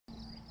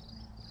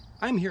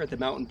I'm here at the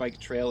mountain bike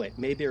trail at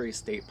Maybury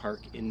State Park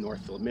in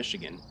Northville,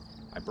 Michigan.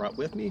 I brought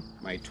with me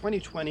my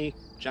 2020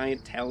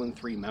 Giant Talon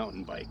 3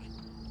 mountain bike.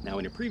 Now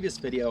in a previous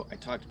video, I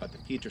talked about the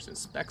features and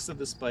specs of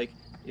this bike.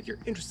 If you're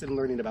interested in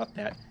learning about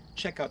that,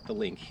 check out the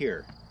link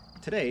here.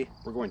 Today,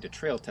 we're going to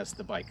trail test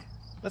the bike.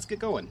 Let's get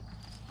going.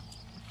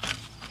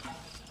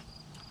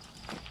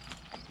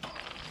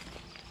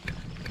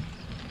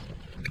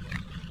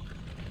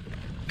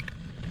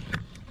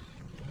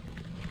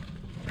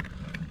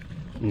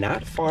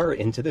 Not far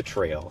into the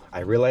trail,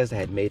 I realized I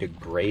had made a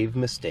grave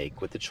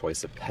mistake with the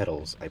choice of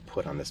pedals I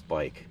put on this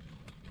bike.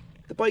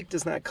 The bike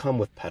does not come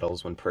with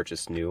pedals when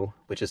purchased new,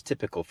 which is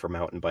typical for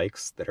mountain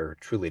bikes that are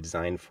truly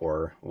designed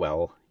for,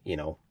 well,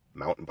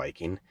 mountain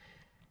biking.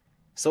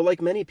 So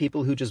like many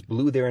people who just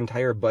blew their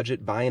entire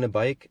budget buying a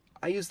bike,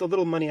 I used the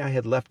little money I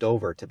had left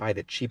over to buy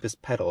the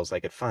cheapest pedals I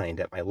could find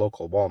at my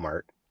local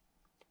Walmart.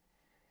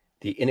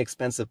 The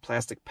inexpensive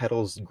plastic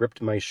pedals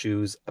gripped my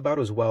shoes about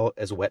as well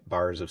as wet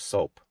bars of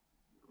soap.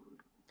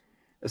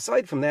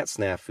 Aside from that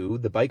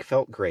snafu, the bike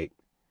felt great.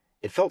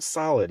 It felt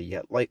solid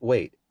yet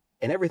lightweight,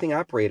 and everything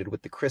operated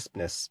with the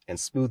crispness and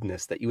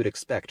smoothness that you would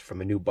expect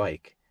from a new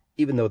bike,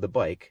 even though the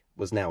bike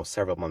was now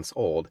several months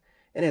old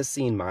and has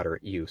seen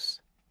moderate use.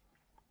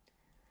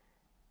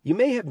 You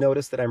may have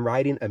noticed that I'm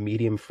riding a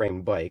medium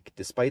frame bike,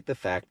 despite the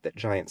fact that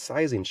Giant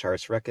sizing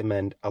charts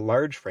recommend a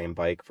large frame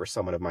bike for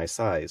someone of my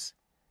size.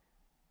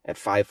 At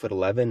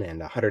 5'11" and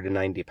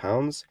 190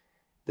 pounds,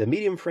 the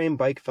medium frame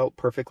bike felt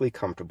perfectly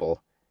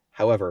comfortable.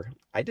 However,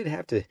 I did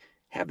have to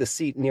have the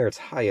seat near its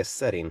highest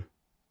setting.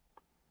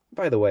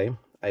 By the way,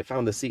 I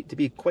found the seat to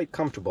be quite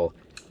comfortable,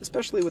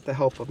 especially with the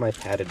help of my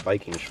padded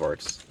biking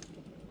shorts.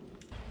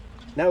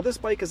 Now this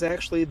bike is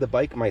actually the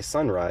bike my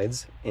son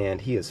rides, and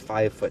he is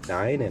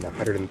 5'9" and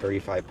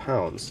 135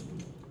 pounds.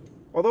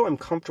 Although I'm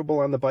comfortable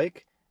on the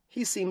bike,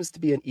 he seems to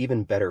be an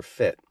even better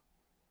fit.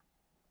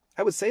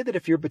 I would say that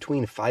if you're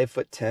between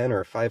 5'10"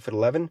 or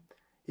 5'11",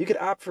 you could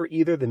opt for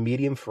either the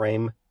medium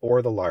frame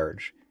or the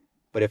large.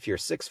 But if you're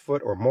 6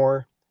 foot or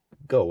more,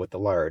 go with the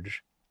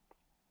large.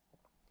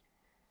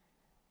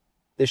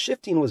 The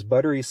shifting was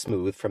buttery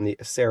smooth from the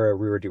Acera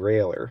rear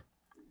derailleur.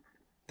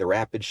 The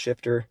rapid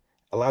shifter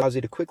allows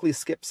you to quickly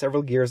skip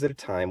several gears at a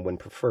time when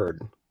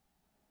preferred.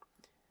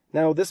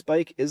 Now, this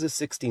bike is a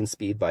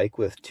 16-speed bike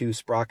with 2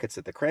 sprockets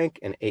at the crank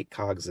and 8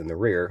 cogs in the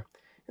rear,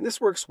 and this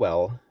works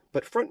well,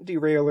 but front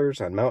derailleurs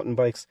on mountain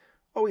bikes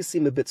always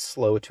seem a bit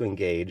slow to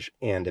engage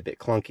and a bit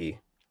clunky.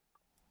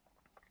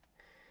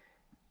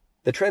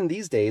 The trend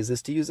these days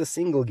is to use a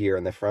single gear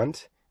in the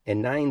front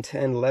and 9,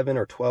 10, 11,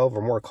 or 12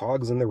 or more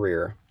cogs in the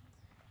rear.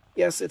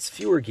 Yes, it's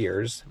fewer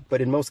gears,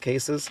 but in most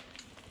cases,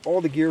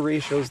 all the gear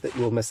ratios that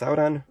you will miss out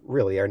on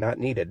really are not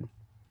needed.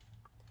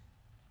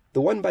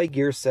 The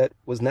 1x-gear set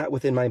was not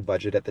within my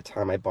budget at the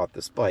time I bought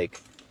this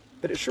bike,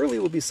 but it surely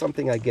will be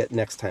something I get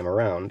next time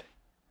around.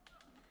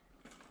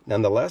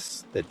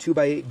 Nonetheless, the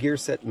 2x8 gear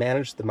set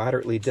managed the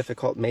moderately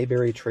difficult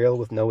Maybury Trail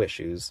with no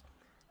issues.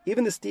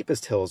 Even the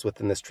steepest hills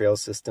within this trail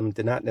system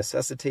did not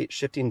necessitate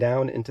shifting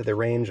down into the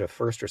range of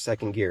first or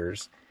second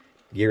gears.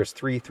 Gears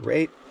 3 through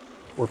 8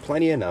 were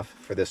plenty enough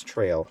for this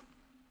trail.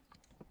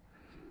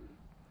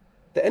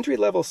 The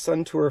entry-level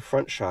Suntour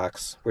front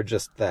shocks were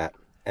just that,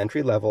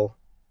 entry-level,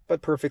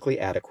 but perfectly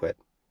adequate.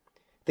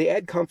 They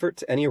add comfort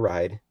to any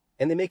ride,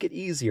 and they make it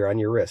easier on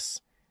your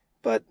wrists,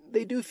 but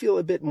they do feel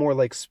a bit more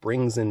like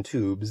springs and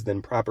tubes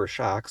than proper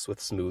shocks with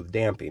smooth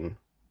damping.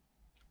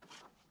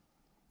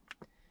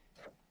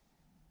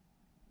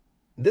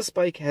 This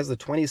bike has the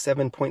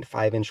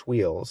 27.5-inch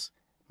wheels.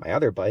 My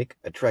other bike,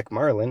 a Trek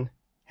Marlin,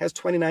 has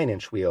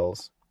 29-inch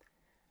wheels.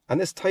 On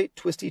this tight,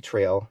 twisty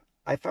trail,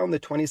 I found the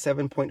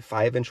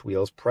 27.5-inch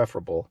wheels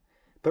preferable,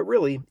 but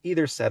really,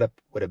 either setup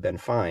would have been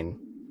fine.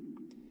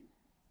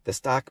 The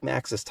stock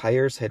Maxxis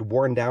tires had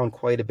worn down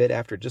quite a bit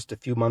after just a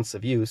few months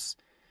of use,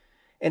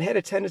 and had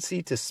a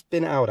tendency to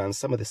spin out on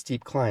some of the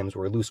steep climbs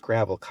where loose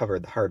gravel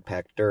covered the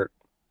hard-packed dirt.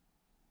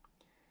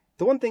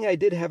 The one thing I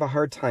did have a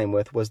hard time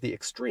with was the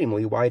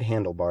extremely wide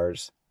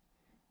handlebars.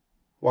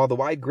 While the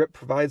wide grip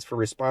provides for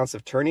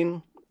responsive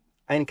turning,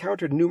 I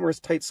encountered numerous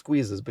tight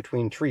squeezes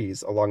between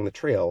trees along the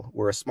trail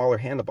where a smaller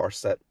handlebar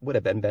set would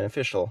have been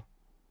beneficial.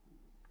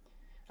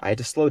 I had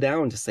to slow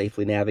down to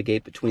safely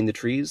navigate between the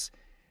trees,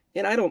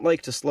 and I don't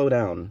like to slow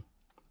down.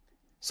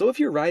 So if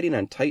you're riding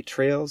on tight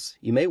trails,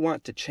 you may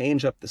want to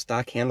change up the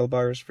stock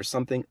handlebars for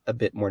something a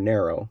bit more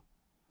narrow.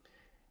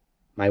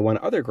 My one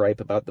other gripe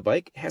about the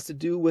bike has to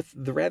do with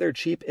the rather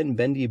cheap and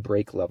bendy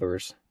brake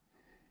levers.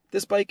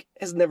 This bike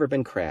has never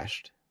been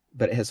crashed,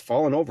 but it has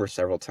fallen over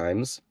several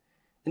times,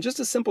 and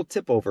just a simple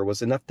tip over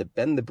was enough to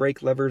bend the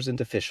brake levers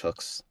into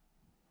fishhooks.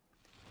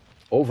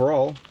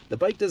 Overall, the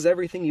bike does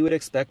everything you would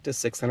expect a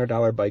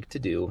 $600 bike to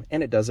do,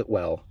 and it does it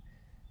well.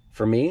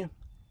 For me,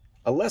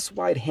 a less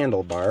wide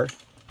handlebar,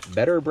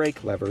 better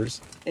brake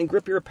levers, and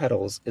grippier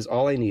pedals is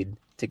all I need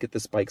to get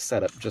this bike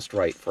set up just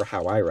right for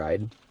how I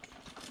ride.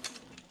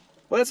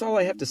 Well, that's all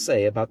I have to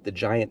say about the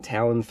Giant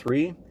Talon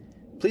 3.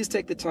 Please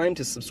take the time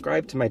to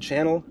subscribe to my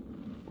channel.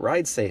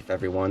 Ride safe,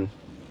 everyone.